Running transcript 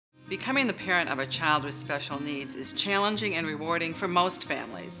Becoming the parent of a child with special needs is challenging and rewarding for most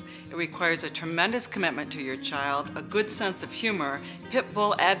families. It requires a tremendous commitment to your child, a good sense of humor, pit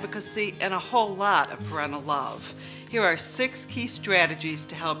bull advocacy, and a whole lot of parental love. Here are 6 key strategies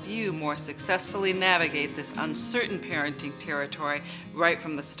to help you more successfully navigate this uncertain parenting territory right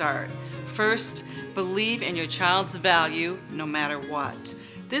from the start. First, believe in your child's value no matter what.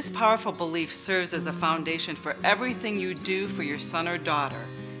 This powerful belief serves as a foundation for everything you do for your son or daughter.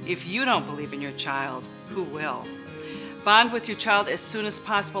 If you don't believe in your child, who will? Bond with your child as soon as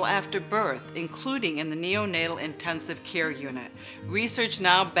possible after birth, including in the neonatal intensive care unit. Research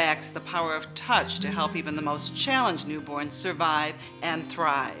now backs the power of touch to help even the most challenged newborns survive and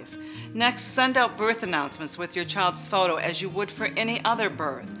thrive. Next, send out birth announcements with your child's photo as you would for any other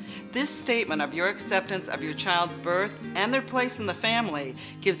birth. This statement of your acceptance of your child's birth and their place in the family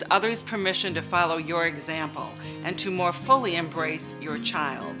gives others permission to follow your example and to more fully embrace your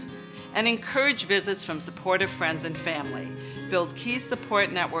child. And encourage visits from supportive friends and family. Build key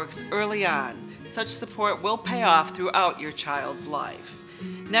support networks early on. Such support will pay off throughout your child's life.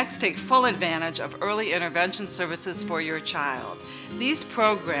 Next, take full advantage of early intervention services for your child. These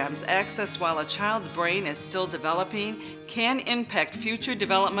programs, accessed while a child's brain is still developing, can impact future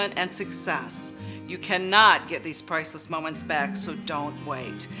development and success. You cannot get these priceless moments back, so don't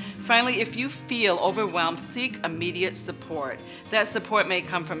wait. Finally, if you feel overwhelmed, seek immediate support. That support may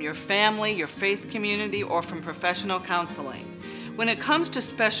come from your family, your faith community, or from professional counseling. When it comes to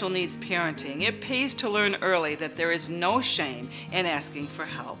special needs parenting, it pays to learn early that there is no shame in asking for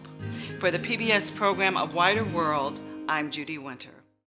help. For the PBS program A Wider World, I'm Judy Winter.